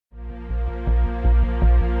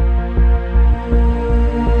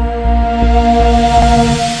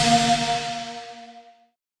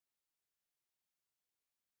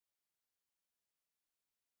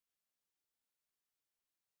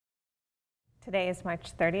Today is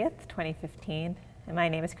March 30th, 2015, and my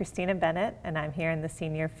name is Christina Bennett, and I'm here in the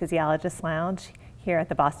Senior Physiologist Lounge here at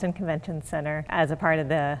the Boston Convention Center as a part of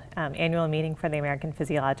the annual meeting for the American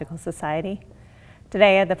Physiological Society.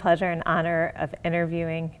 Today I had the pleasure and honor of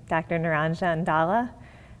interviewing Dr. Naranjan Dhalla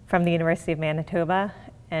from the University of Manitoba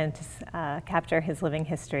and to capture his living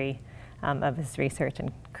history of his research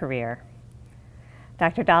and career.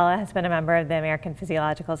 Dr. Dhalla has been a member of the American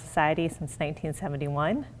Physiological Society since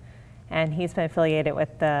 1971. And he's been affiliated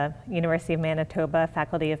with the University of Manitoba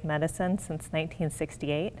Faculty of Medicine since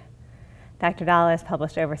 1968. Dr. Dhalla has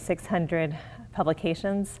published over 600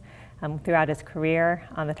 publications throughout his career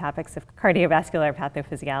on the topics of cardiovascular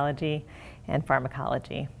pathophysiology and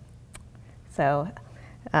pharmacology. So,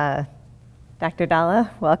 Dr. Dhalla,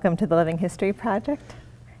 welcome to the Living History Project.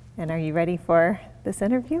 And are you ready for this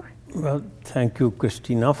interview? Well, thank you,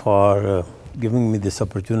 Christina, for giving me this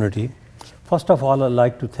opportunity. First of all, I'd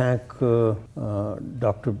like to thank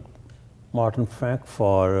Dr. Martin Frank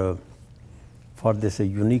for this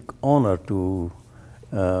unique honor to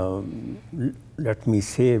let me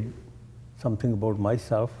say something about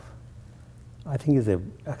myself. I think it's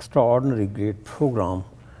an extraordinary great program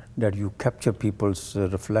that you capture people's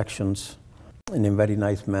reflections in a very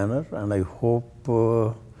nice manner, and I hope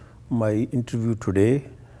my interview today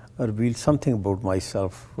reveals something about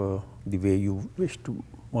myself the way you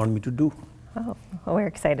want me to do. Oh, well, we're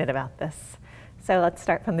excited about this. So let's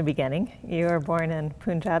start from the beginning. You were born in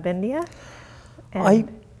Punjab, India? I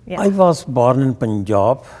was born in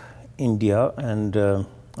Punjab, India, and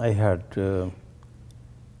I had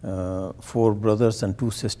 4 brothers and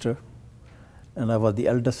 2 sisters. And I was the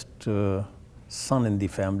eldest son in the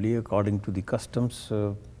family. According to the customs,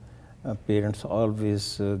 parents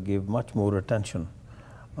always gave much more attention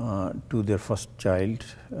to their first child,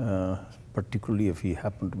 particularly if he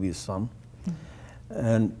happened to be a son.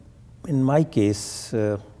 And in my case,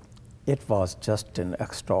 it was just an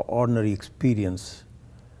extraordinary experience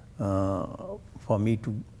for me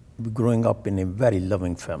to be growing up in a very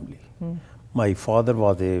loving family. My father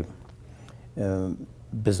was a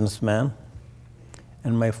businessman,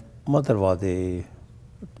 and my mother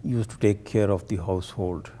used to take care of the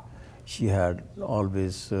household. She had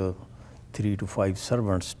always 3 to 5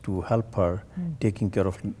 servants to help her, taking care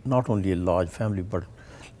of not only a large family, but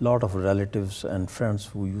lot of relatives and friends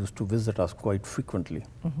who used to visit us quite frequently.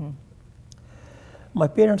 My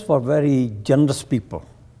parents were very generous people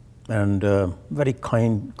and very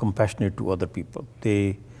kind, compassionate to other people.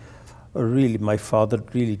 My father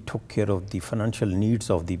really took care of the financial needs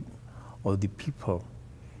of the people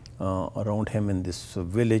around him in this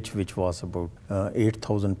village, which was about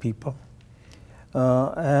 8,000 people.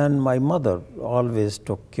 And my mother always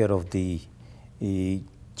took care of the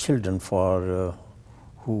children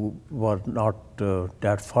who were not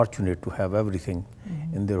that fortunate to have everything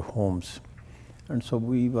in their homes. And so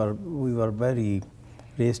we were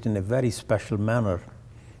raised in a very special manner.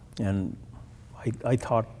 And I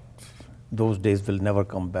thought those days will never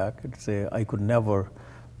come back. I could never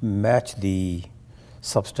match the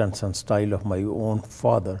substance and style of my own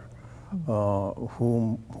father,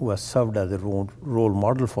 who has served as a role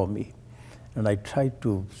model for me. And I tried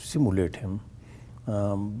to simulate him.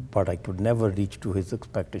 But I could never reach to his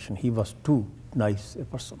expectation. He was too nice a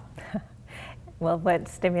person. Well, what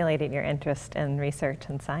stimulated your interest in research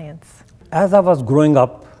and science? As I was growing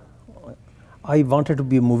up, I wanted to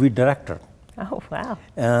be a movie director. Oh,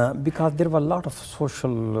 wow. Because there were a lot of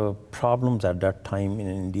social problems at that time in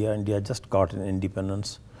India. India just got an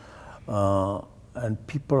independence, and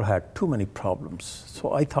people had too many problems.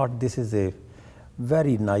 So I thought this is a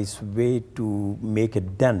very nice way to make a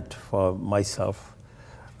dent for myself.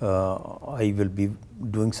 I will be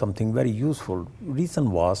doing something very useful. Reason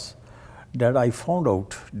was that I found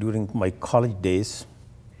out during my college days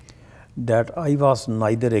that I was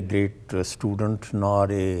neither a great student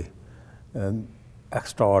nor a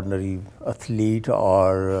extraordinary athlete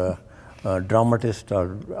or dramatist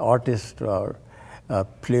or artist or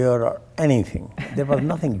player or anything. There was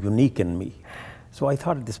nothing unique in me. So I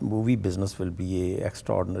thought this movie business will be an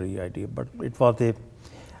extraordinary idea, but it was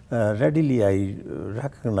readily I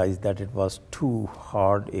recognized that it was too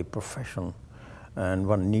hard a profession, and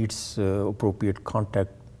one needs appropriate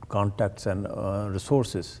contacts and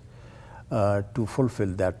resources to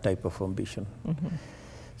fulfill that type of ambition.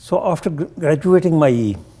 So after graduating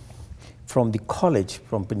from the college,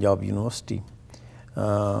 from Punjab University,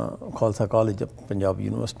 Khalsa College of Punjab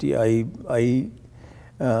University, I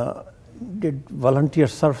did volunteer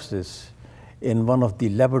services in one of the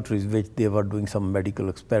laboratories which they were doing some medical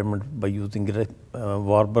experiment by using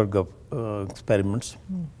Warburg experiments.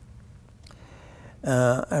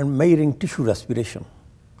 and measuring tissue respiration.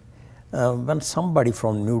 When somebody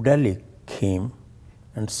from New Delhi came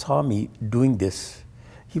and saw me doing this,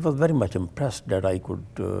 he was very much impressed that I could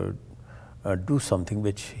do something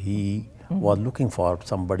which he was looking for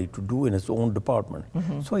somebody to do in his own department.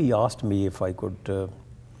 So he asked me if I could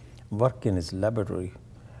work in his laboratory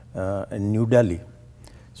in New Delhi.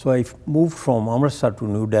 So I moved from Amritsar to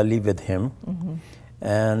New Delhi with him,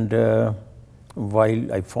 and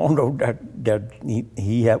while I found out that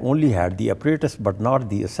he only had the apparatus but not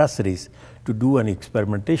the accessories to do any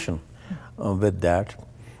experimentation with that,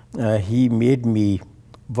 he made me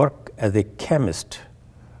work as a chemist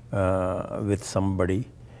with somebody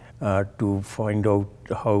to find out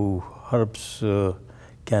how herbs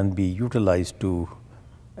can be utilized to,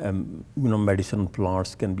 medicinal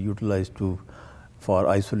plants can be utilized for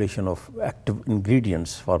isolation of active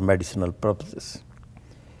ingredients for medicinal purposes.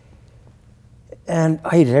 And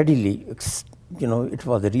I readily, it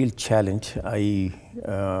was a real challenge. I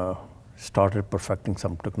started perfecting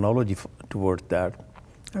some technology towards that.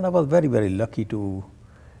 And I was very, very lucky to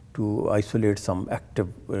isolate some active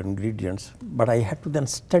ingredients, but I had to then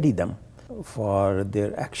study them for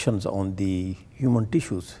their actions on the human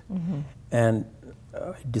tissues. And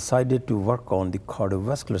I decided to work on the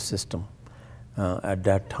cardiovascular system at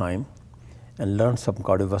that time and learn some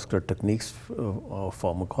cardiovascular techniques of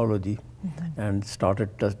pharmacology and started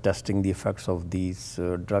testing the effects of these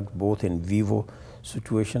drugs both in vivo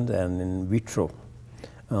situations and in vitro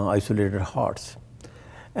isolated hearts.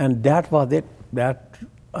 And that was it. That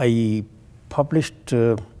I published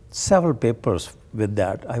several papers with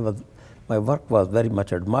that. My work was very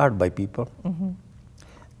much admired by people,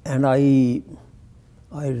 and I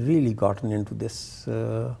really gotten into this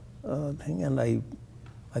thing, and I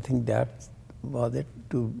think that was it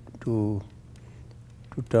to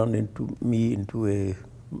turn into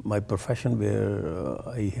my profession where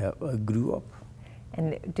I grew up.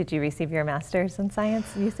 And did you receive your master's in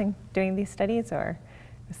science doing these studies, or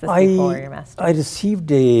was this before your master's? I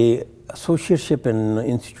received a associateship in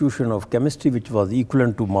Institution of Chemistry, which was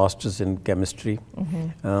equivalent to master's in chemistry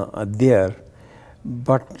there.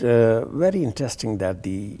 But very interesting that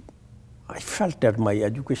I felt that my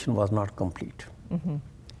education was not complete.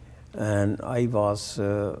 And I was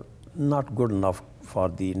not good enough for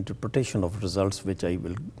the interpretation of results which I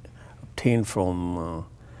will obtain from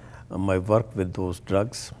my work with those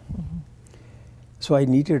drugs. So I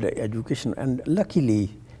needed education, and luckily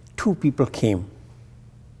two people came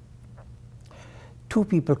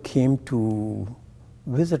to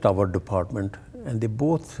visit our department, and they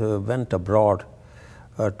both went abroad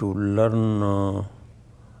to learn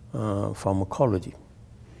pharmacology.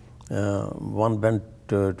 One went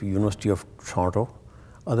to University of Toronto,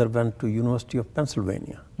 other went to University of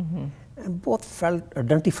Pennsylvania, and both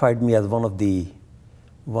identified me as one of the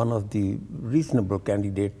reasonable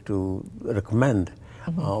candidate to recommend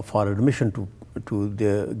for admission to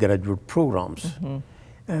the graduate programs.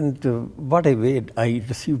 And what I read, I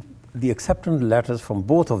received the acceptance letters from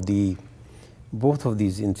both of these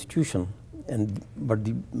institutions, but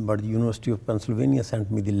the University of Pennsylvania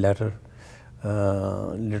sent me the letter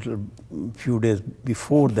few days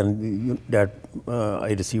before that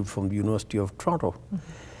I received from the University of Toronto.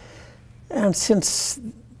 And since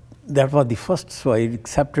that was the first, so I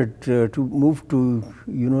accepted to move to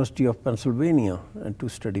University of Pennsylvania and to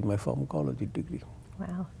study my pharmacology degree.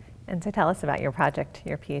 Wow. And so tell us about your project,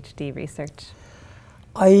 your PhD research.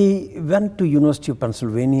 I went to University of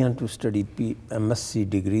Pennsylvania to study MSc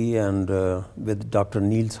degree and with Dr.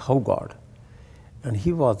 Niels Haugaard. And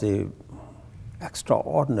he was an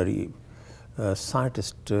extraordinary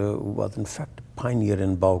scientist who was in fact a pioneer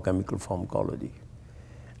in biochemical pharmacology.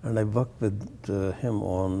 And I worked with him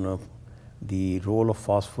on the role of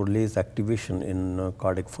phosphorylase activation in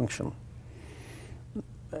cardiac function.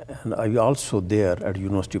 And I also there at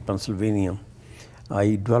University of Pennsylvania,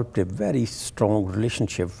 I developed a very strong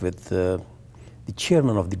relationship with the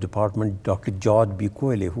chairman of the department, Dr. George B.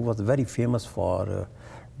 Coyle, who was very famous for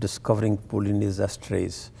discovering polymerase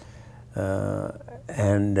esterase.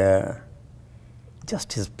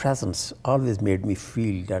 Just his presence always made me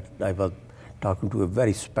feel that I was talking to a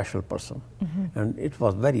very special person. And it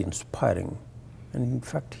was very inspiring. And in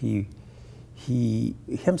fact, he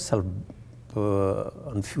himself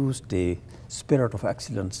infused a spirit of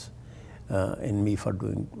excellence in me for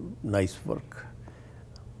doing nice work.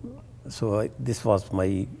 So this was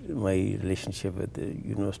my relationship with the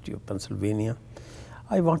University of Pennsylvania.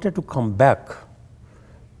 I wanted to come back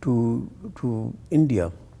to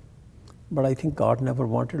India, but I think God never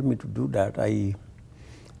wanted me to do that. I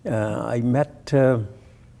met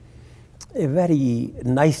a very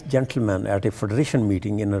nice gentleman at a federation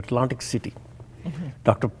meeting in Atlantic City,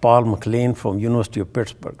 Dr. Paul McLean from University of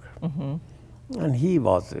Pittsburgh. And he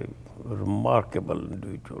was a remarkable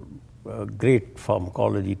individual, a great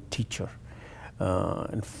pharmacology teacher.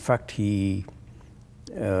 In fact, he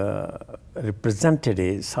represented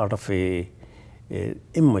a sort of a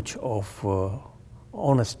image of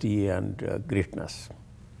honesty and greatness.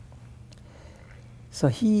 So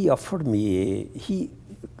he offered me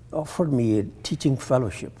a teaching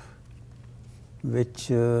fellowship, which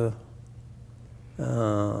I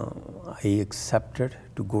accepted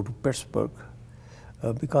to go to Pittsburgh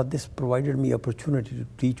because this provided me opportunity to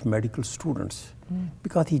teach medical students.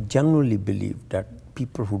 Because he genuinely believed that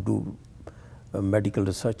people who do medical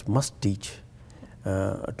research must teach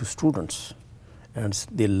to students, and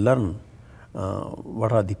they learn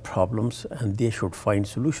what are the problems, and they should find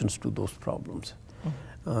solutions to those problems.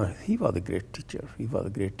 He was a great teacher. He was a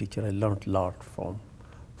great teacher. I learned a lot from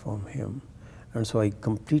him. And so I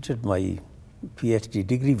completed my PhD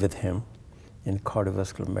degree with him in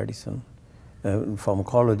cardiovascular medicine,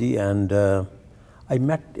 pharmacology, and I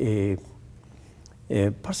met a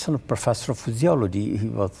personal professor of physiology. He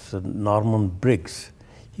was Norman Briggs.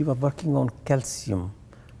 He was working on calcium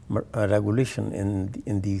regulation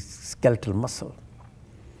in the skeletal muscle.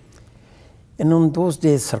 And in those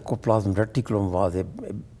days, sarcoplasmic reticulum was a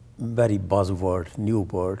very buzzword, new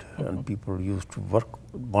word, and people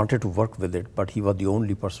wanted to work with it, but he was the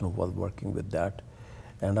only person who was working with that.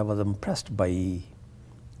 And I was impressed by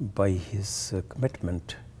his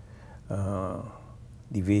commitment, the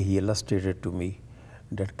way he illustrated to me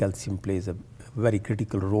that calcium plays a very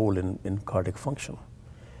critical role in cardiac function.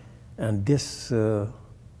 And this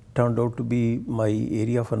turned out to be my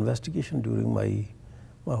area of investigation during my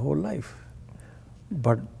whole life.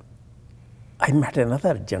 But I met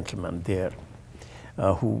another gentleman there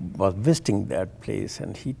who was visiting that place,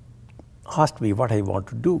 and he asked me what I want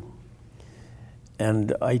to do.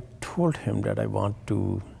 And I told him that I want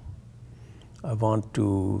to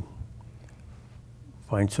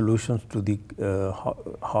find solutions to the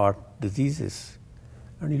heart diseases.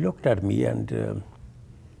 And he looked at me, and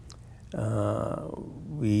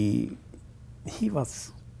he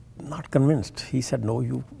was not convinced. He said, "No,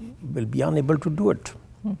 you will be unable to do it."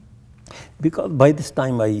 Because by this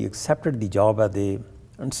time I accepted the job as an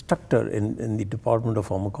instructor in the Department of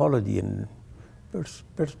Pharmacology in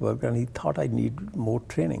Pittsburgh, and he thought I needed more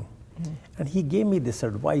training. And he gave me this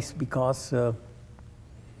advice because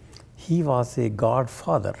he was a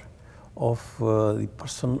godfather of the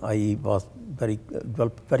person I was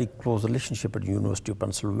developed very close relationship at the University of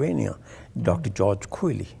Pennsylvania, Dr. George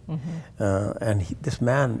Coyley. And this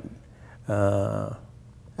man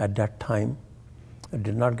at that time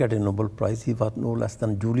did not get a Nobel Prize. He was no less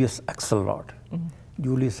than Julius Axelrod.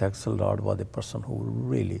 Julius Axelrod was a person who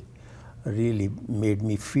really made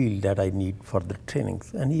me feel that I need further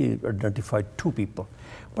trainings. And he identified 2 people.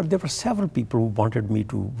 But there were several people who wanted me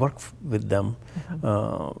to work with them.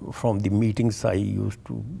 From the meetings I used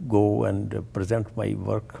to go and present my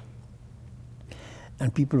work.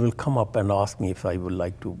 And people will come up and ask me if I would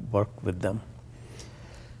like to work with them.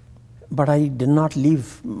 But I did not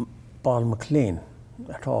leave Paul McLean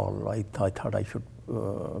at all. I thought I should,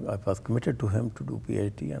 I was committed to him to do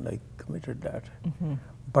PhD, and I committed that.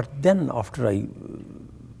 But then after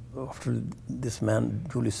this man,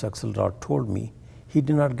 Julius Axelrod, told me, he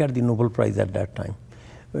did not get the Nobel Prize at that time.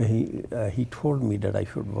 He told me that I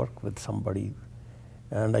should work with somebody,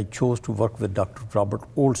 and I chose to work with Dr. Robert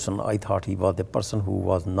Olson. I thought he was the person who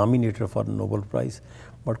was nominated for the Nobel Prize,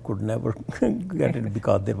 but could never get it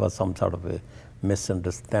because there was some sort of a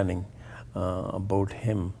misunderstanding about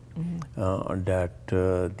him, that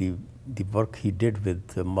the work he did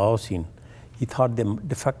with myosin, he thought the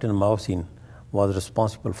defect in myosin was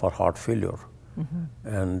responsible for heart failure,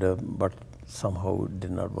 and but somehow it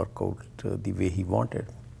did not work out the way he wanted.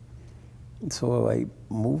 So I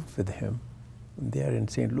moved with him there in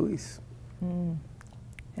St. Louis.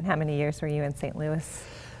 And how many years were you in St. Louis?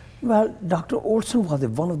 Well, Dr. Olson was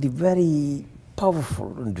one of the very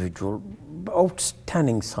powerful individual,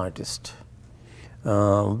 outstanding scientist,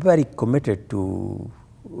 very committed to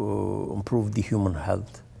improve the human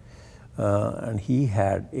health. And he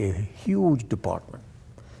had a huge department.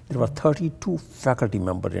 There were 32 faculty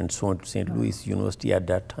members in St. Louis University at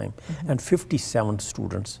that time, and 57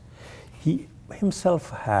 students. He himself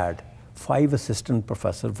had 5 assistant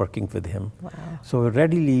professors working with him. Wow. So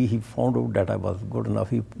readily he found out that I was good enough.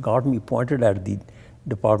 He got me appointed at the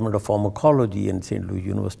Department of Pharmacology in St. Louis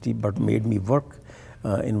University, but made me work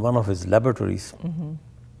in one of his laboratories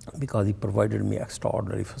because he provided me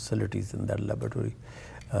extraordinary facilities in that laboratory.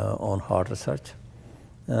 on heart research,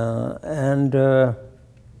 and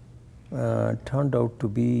turned out to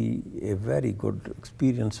be a very good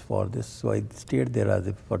experience for this. So I stayed there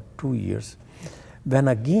for 2 years. When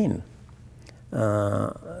again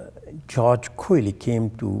George Cooley came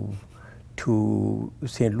to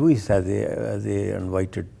St. Louis as a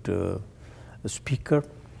invited speaker,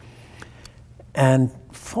 and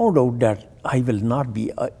found out that I will not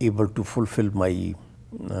be able to fulfill my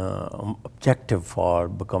objective for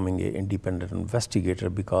becoming an independent investigator,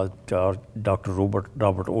 because Dr.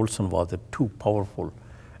 Robert Olson was a too powerful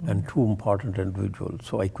and too important individual.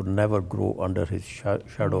 So I could never grow under his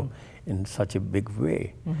shadow in such a big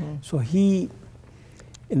way. So he,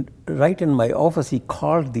 right in my office, he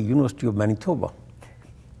called the University of Manitoba.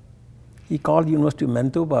 He called the University of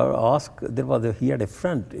Manitoba, asked, he had a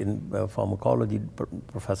friend in pharmacology,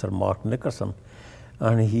 Professor Mark Nickerson,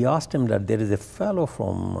 and he asked him that there is a fellow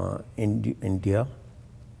from India,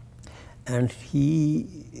 and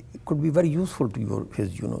he could be very useful to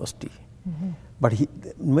his university. But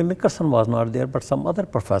Nickerson was not there, but some other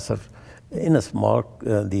professor, Ian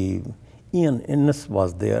Innes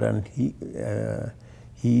was there, and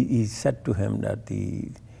he said to him that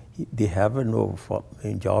they have no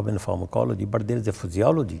job in pharmacology, but there is a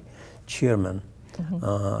physiology chairman.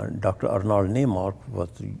 Dr. Arnold Neymark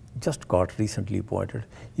just got recently appointed.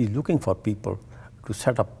 He's looking for people to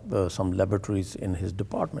set up some laboratories in his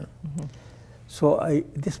department. So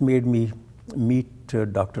this made me meet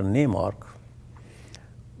Dr. Neymark,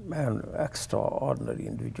 an extraordinary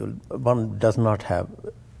individual. One does not have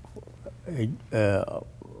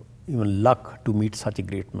even luck to meet such a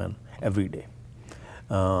great man every day.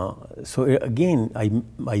 So again,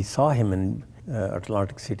 I saw him in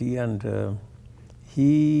Atlantic City, and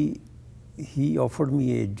he offered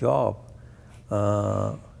me a job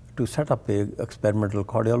to set up an experimental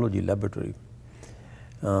cardiology laboratory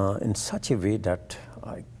in such a way that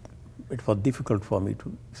it was difficult for me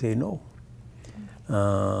to say no.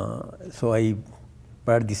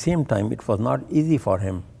 But at the same time, it was not easy for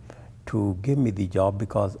him to give me the job,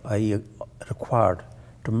 because I required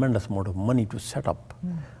tremendous amount of money to set up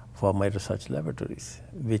for my research laboratories,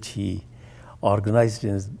 which he organized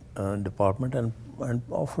in his department, and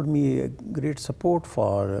offered me a great support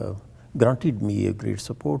granted me a great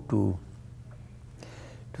support to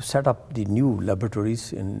set up the new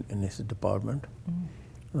laboratories in his department,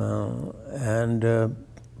 and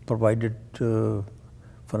provided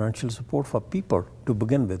financial support for people to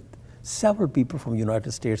begin with. Several people from the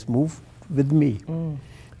United States moved with me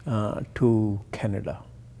to Canada.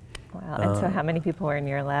 Wow, and so how many people were in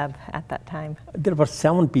your lab at that time? There were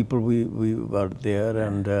 7 people we were there,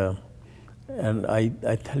 and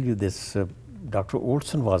I tell you this, Dr.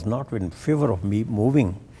 Olson was not in favor of me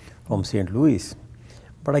moving from St. Louis,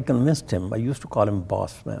 but I convinced him. I used to call him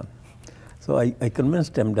boss man. So I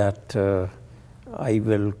convinced him that I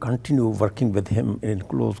will continue working with him in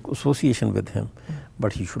close association with him,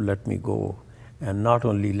 but he should let me go. And not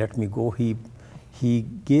only let me go, he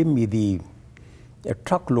gave me a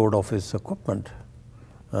truckload of his equipment,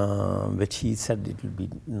 which he said it will be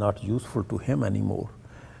not useful to him anymore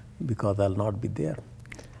because I'll not be there.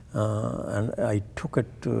 And I took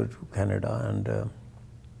it to Canada, and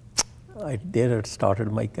there it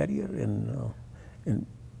started my career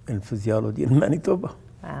in physiology in Manitoba.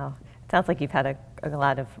 Wow. It sounds like you've had a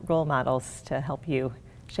lot of role models to help you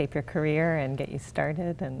shape your career and get you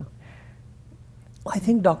started. And I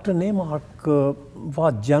think Dr. Neymark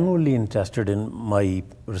was genuinely interested in my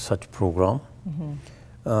research program,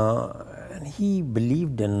 and he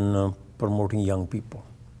believed in promoting young people.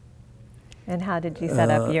 And how did you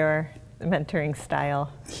set up your mentoring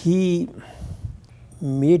style? He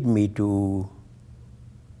made me to,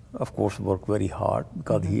 of course, work very hard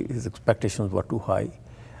because his expectations were too high.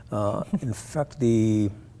 In fact,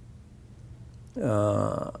 the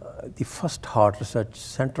first heart research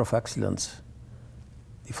center of excellence,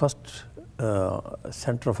 the first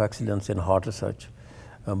center of excellence in heart research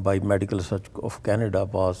by Medical Research of Canada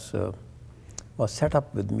was set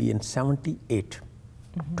up with me in '78.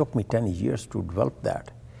 Took me 10 years to develop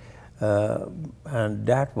that, and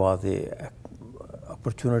that was a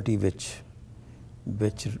opportunity which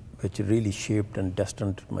really shaped and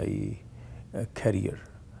destined my career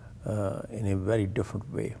in a very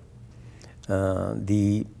different way.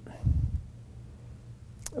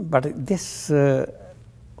 But this,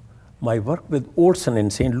 my work with Olson in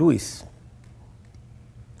St. Louis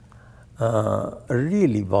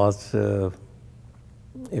really was a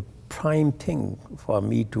prime thing for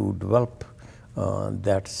me to develop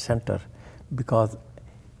that center, because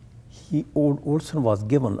Olson was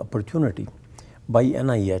given opportunity by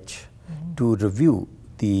NIH to review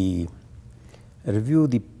review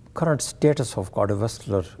the current status of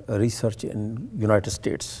cardiovascular research in United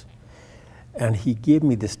States. And he gave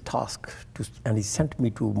me this task, and he sent me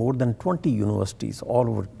to more than 20 universities all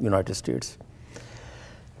over United States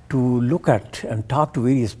to look at and talk to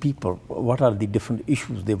various people what are the different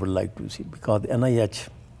issues they would like to see. Because the NIH,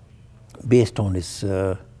 based on his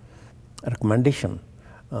recommendation,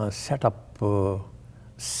 set up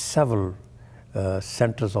several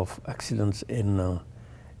centers of excellence in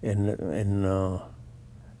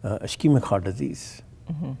ischemic heart disease.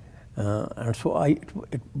 And so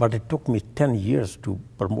but it took me 10 years to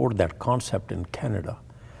promote that concept in Canada.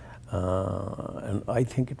 And I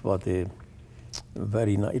think it was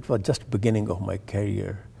it was just beginning of my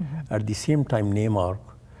career. At the same time, NAMARC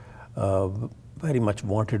very much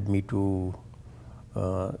wanted me to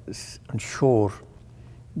ensure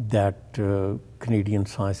that Canadian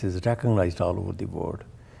science is recognized all over the world.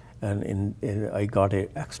 And I got an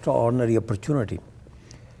extraordinary opportunity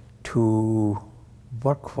to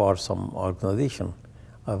work for some organization.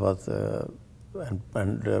 I was and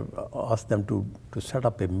asked them to set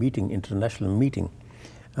up a meeting, international meeting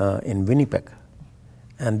in Winnipeg.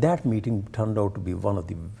 And that meeting turned out to be one of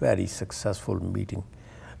the very successful meetings.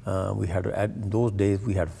 We had, in those days,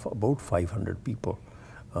 we had about 500 people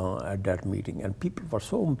at that meeting. And people were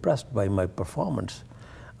so impressed by my performance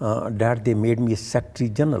that they made me a Secretary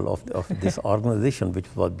General of this organization which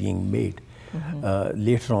was being made.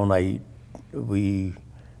 Later on, we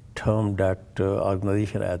termed that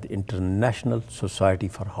organization as the International Society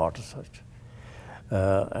for Heart Research.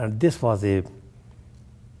 And this was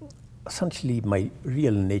essentially my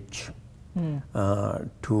real niche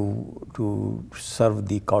to serve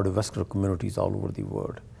the cardiovascular communities all over the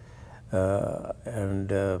world.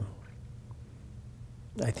 And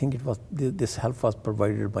I think it was this help was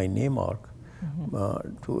provided by NAMARC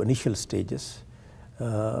to initial stages,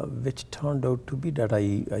 which turned out to be that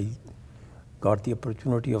I got the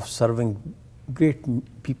opportunity of serving great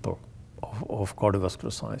people of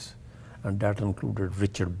cardiovascular science. And that included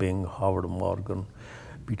Richard Bing, Howard Morgan,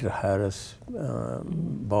 Peter Harris,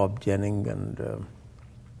 Bob Jennings, and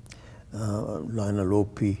Lionel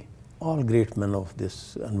Opie, all great men of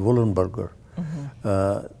this, and Wollenberger.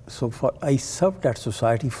 So I served that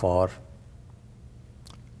society for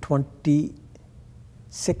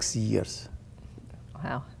 26 years.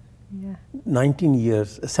 Wow. Yeah. 17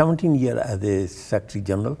 years as a Secretary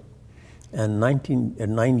General, and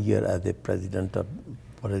 9 years as a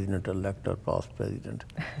President-elect or past President.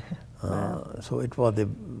 Wow. So it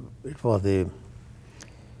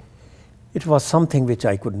was something which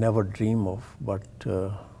I could never dream of, but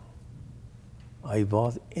I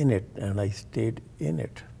was in it, and I stayed in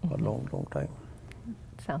it for a long, long time.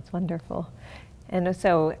 Sounds wonderful. And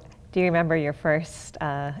so, do you remember your first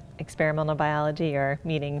experimental biology or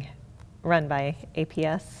meeting run by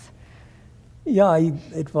APS? Yeah,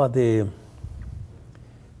 it was the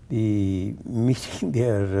meeting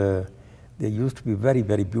there. There used to be very,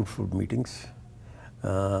 very beautiful meetings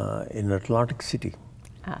in Atlantic City.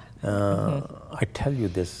 I tell you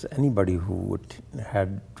this, anybody who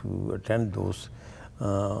had to attend those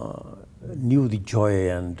knew the joy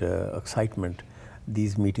and excitement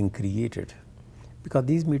these meetings created. Because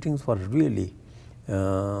these meetings were really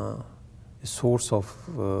a source of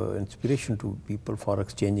inspiration to people for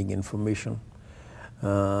exchanging information.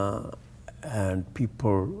 And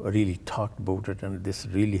people really talked about it, and this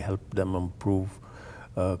really helped them improve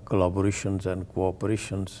collaborations and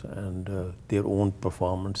cooperations and their own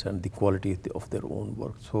performance and the quality of their own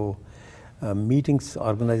work. So meetings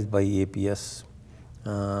organized by APS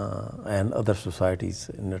and other societies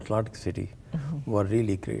in Atlantic City were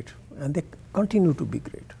really great, and they continue to be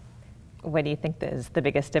great. What do you think is the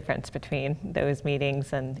biggest difference between those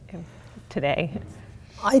meetings and today?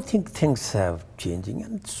 I think things have changing,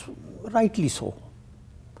 and it's rightly so.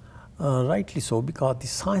 Rightly so, because the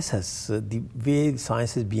science the way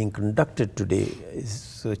science is being conducted today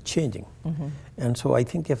is changing. And so I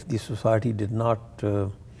think if the society did not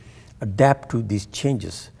adapt to these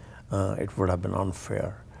changes, it would have been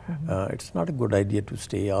unfair. It's not a good idea to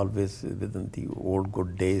stay always within the old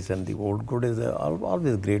good days, and the old good is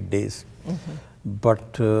always great days.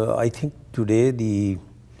 But I think today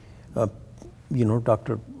I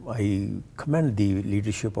commend the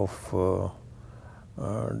leadership of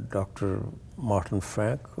Dr. Martin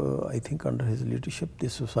Frank. I think under his leadership,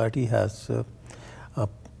 this society has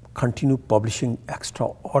continued publishing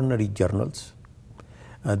extraordinary journals.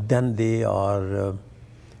 Then they are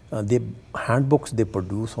the handbooks they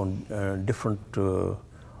produce on different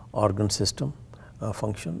organ system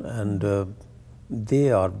function, and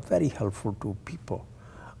they are very helpful to people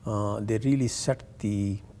they really set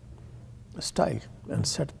the style and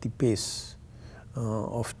set the pace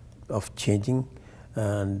of changing,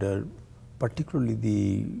 and particularly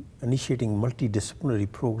the initiating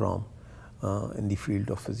multidisciplinary program in the field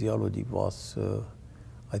of physiology was,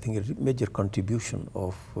 I think, a major contribution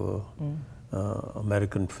of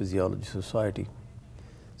American Physiology Society.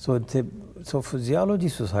 So, so Physiology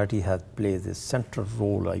Society has played a central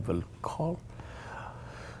role, I will call,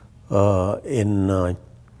 in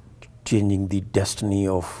changing the destiny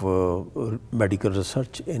of medical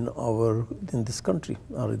research in this country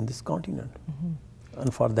or in this continent,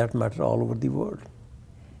 and for that matter, all over the world.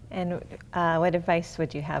 And what advice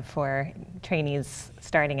would you have for trainees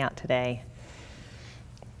starting out today?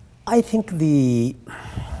 I think the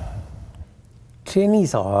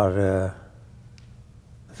trainees are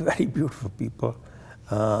very beautiful people.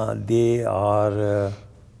 They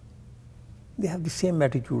have the same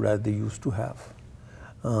attitude as they used to have.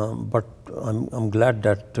 But I'm glad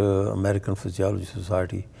that American Physiology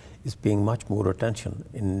Society is paying much more attention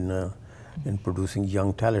in producing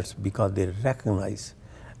young talents, because they recognize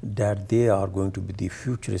that they are going to be the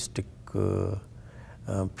futuristic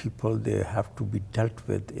people. They have to be dealt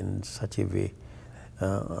with in such a way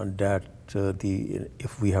that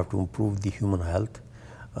if we have to improve the human health,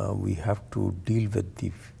 we have to deal with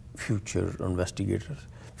the future investigators,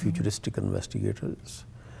 futuristic investigators.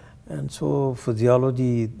 And so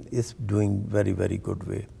physiology is doing very, very good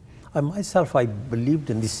way. I believed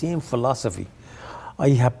in the same philosophy.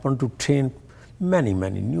 I happened to train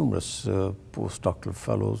numerous postdoctoral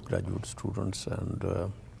fellows, graduate students,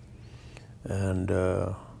 and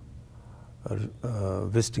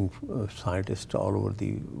visiting scientists all over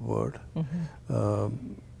the world.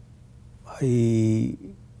 I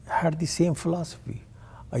had the same philosophy.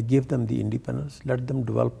 I gave them the independence, let them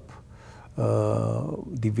develop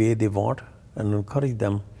the way they want, and encourage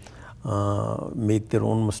them make their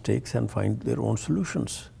own mistakes and find their own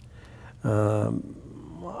solutions.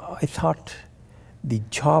 I thought the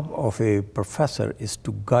job of a professor is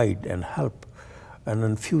to guide and help and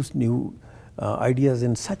infuse new ideas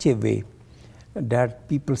in such a way that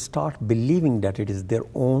people start believing that it is their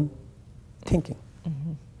own thinking.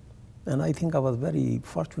 And I think I was very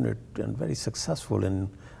fortunate and very successful in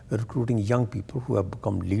recruiting young people who have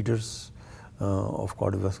become leaders of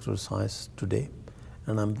cardiovascular science today.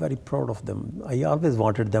 And I'm very proud of them. I always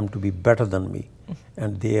wanted them to be better than me,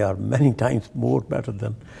 and they are many times more better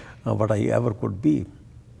than what I ever could be.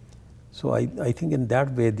 So I think in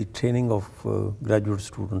that way, the training of graduate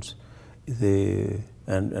students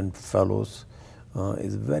and fellows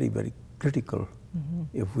is very, very critical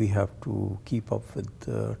if we have to keep up with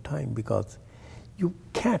time, because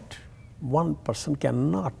one person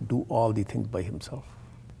cannot do all the things by himself.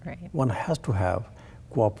 Right. One has to have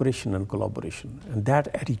cooperation and collaboration, and that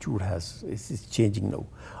attitude is changing now.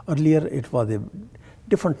 Earlier, it was a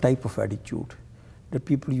different type of attitude, that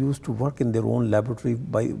people used to work in their own laboratory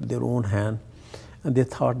by their own hand, and they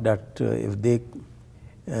thought that if they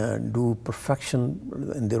do perfection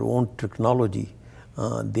in their own technology,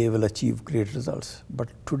 they will achieve great results. But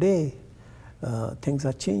today, things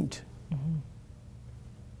have changed.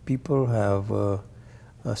 People have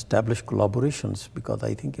established collaborations, because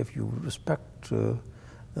I think if you respect the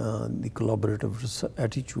collaborative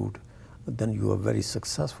attitude, then you are very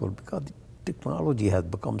successful, because the technology has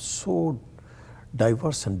become so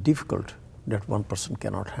diverse and difficult that one person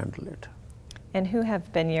cannot handle it. And who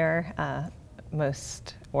have been your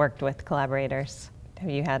most worked with collaborators? Have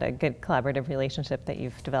you had a good collaborative relationship that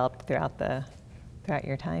you've developed throughout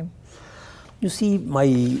your time? You see,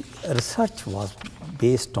 my research was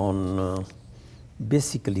based on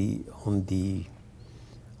basically on the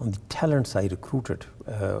talents I recruited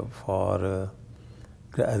as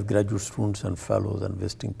graduate students and fellows and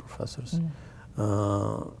visiting professors.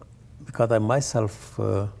 Because I myself,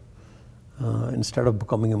 instead of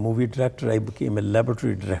becoming a movie director, I became a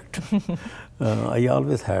laboratory director. I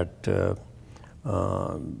always had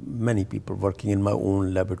many people working in my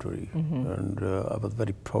own laboratory, and I was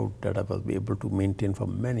very proud that I was able to maintain for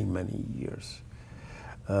many, many years.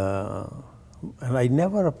 And I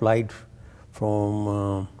never applied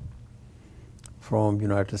from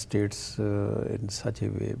United States in such a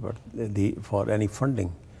way, but for any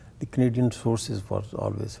funding. The Canadian sources was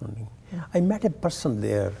always funding. I met a person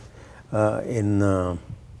there in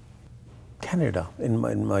Canada, in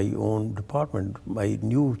my own department. My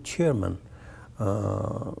new chairman,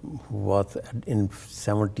 who was in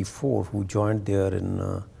 '74, who joined there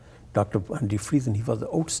in Dr. Andy Friesen. He was an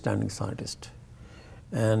outstanding scientist.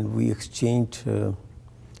 And we exchanged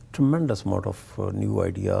tremendous amount of new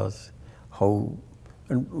ideas, how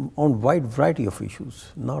and on wide variety of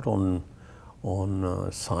issues, not on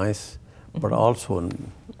science, but also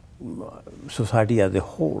on society as a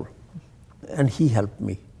whole. And he helped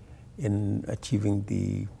me in achieving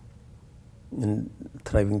in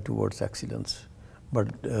thriving towards excellence.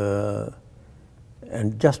 But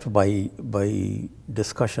and just by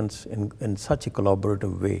discussions in such a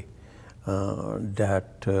collaborative way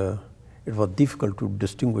that it was difficult to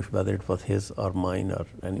distinguish whether it was his or mine or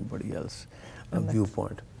anybody else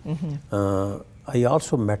viewpoint. I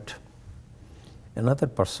also met another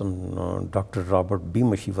person, Dr. Robert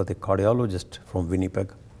Beamish. He was a cardiologist from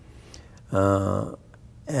Winnipeg.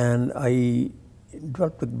 And I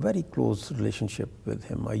developed a very close relationship with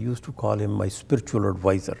him. I used to call him my spiritual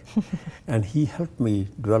advisor. And he helped me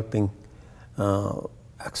developing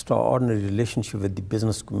extraordinary relationship with the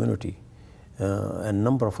business community and a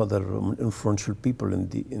number of other influential people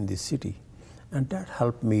in the city. And that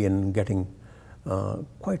helped me in getting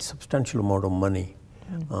quite substantial amount of money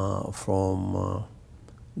from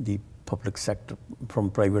the public sector,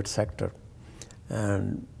 from private sector.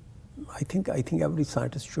 And I think every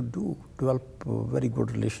scientist should develop a very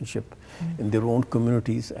good relationship in their own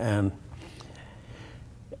communities, and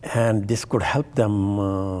this could help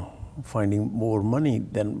them finding more money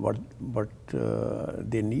than what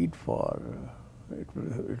they need for it.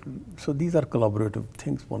 So these are collaborative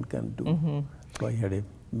things one can do. So I had a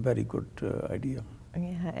very good idea.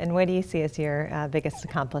 Yeah, and what do you see as your biggest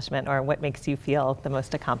accomplishment, or what makes you feel the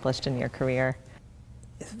most accomplished in your career?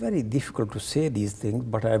 It's very difficult to say these things,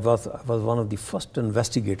 but I was one of the first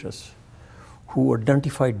investigators who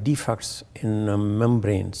identified defects in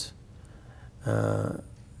membranes for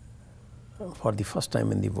the first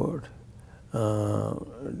time in the world.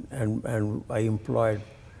 And I employed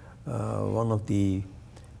one of the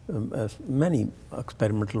many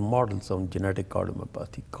experimental models on genetic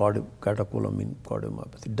cardiomyopathy, catecholamine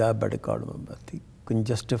cardiomyopathy, diabetic cardiomyopathy,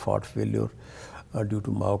 congestive heart failure due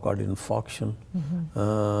to myocardial infarction,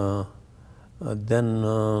 then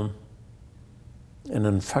an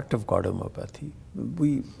infective cardiomyopathy.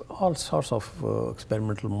 All sorts of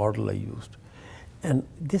experimental model I used. And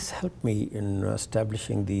this helped me in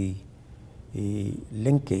establishing the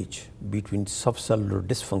linkage between subcellular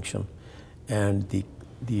dysfunction and the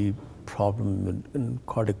problem in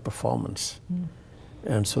cardiac performance.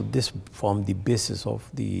 And so this formed the basis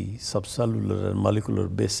of the subcellular and molecular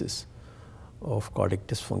basis of cardiac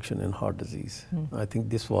dysfunction in heart disease. I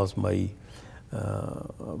think this was my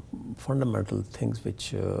fundamental things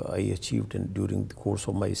which I achieved during the course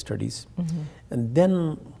of my studies. And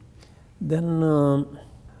then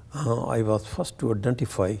I was first to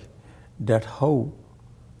identify that how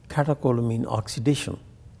catecholamine oxidation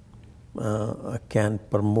can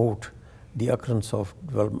promote the occurrence of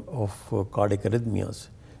cardiac arrhythmias.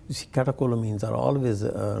 You see, catecholamines are always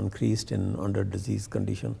increased under disease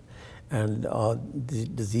condition, and the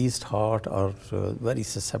diseased heart are very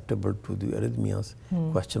susceptible to the arrhythmias.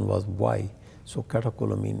 Question was why? So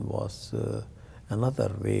catecholamine was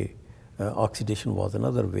another way, oxidation was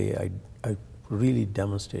another way. I really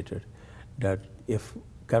demonstrated that if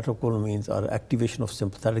catecholamines or activation of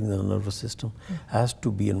sympathetic nervous system has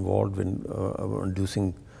to be involved in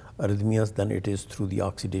inducing arrhythmias, then it is through the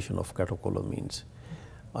oxidation of catecholamines.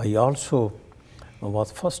 I also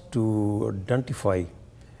was first to identify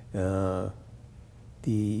the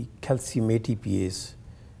calcium ATPase.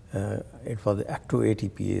 It was the acto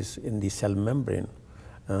ATPase in the cell membrane.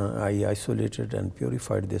 I isolated and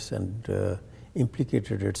purified this and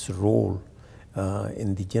implicated its role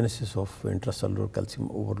in the genesis of intracellular calcium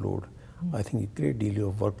overload. I think a great deal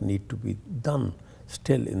of work needs to be done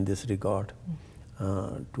still in this regard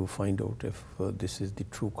to find out if this is the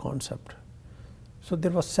true concept. So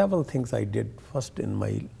there were several things I did first in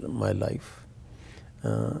my life.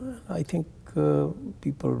 I think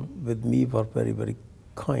people with me were very, very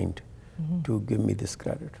kind to give me this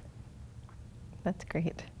credit. That's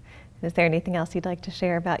great. Is there anything else you'd like to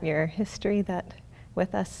share about your history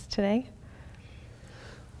with us today?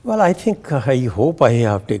 Well, I think, I hope I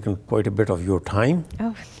have taken quite a bit of your time.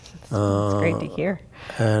 Oh, that's great to hear.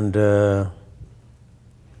 And I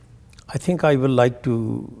think I would like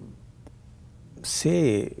to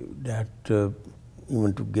say that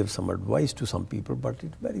even to give some advice to some people, but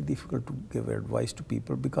it's very difficult to give advice to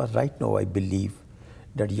people because right now I believe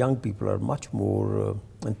that young people are much more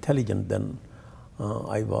intelligent than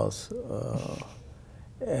I was.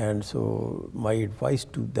 And so my advice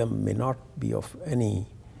to them may not be of any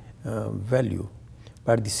value.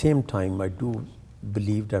 But at the same time, I do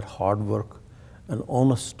believe that hard work, an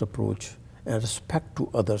honest approach, and respect to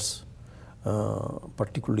others,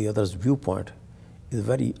 particularly others' viewpoint,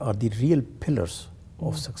 are the real pillars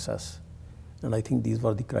of success. And I think these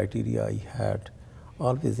were the criteria I had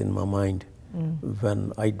always in my mind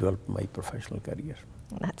when I developed my professional career.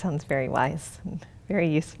 That sounds very wise and very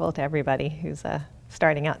useful to everybody who's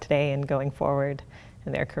starting out today and going forward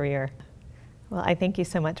in their career. Well, I thank you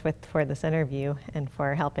so much for this interview and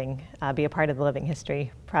for helping be a part of the Living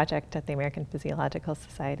History Project at the American Physiological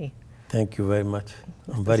Society. Thank you very much.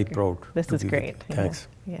 I'm very proud. This is great. Thanks.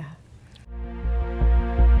 Yeah.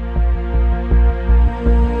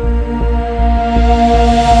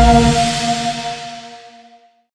 Yeah.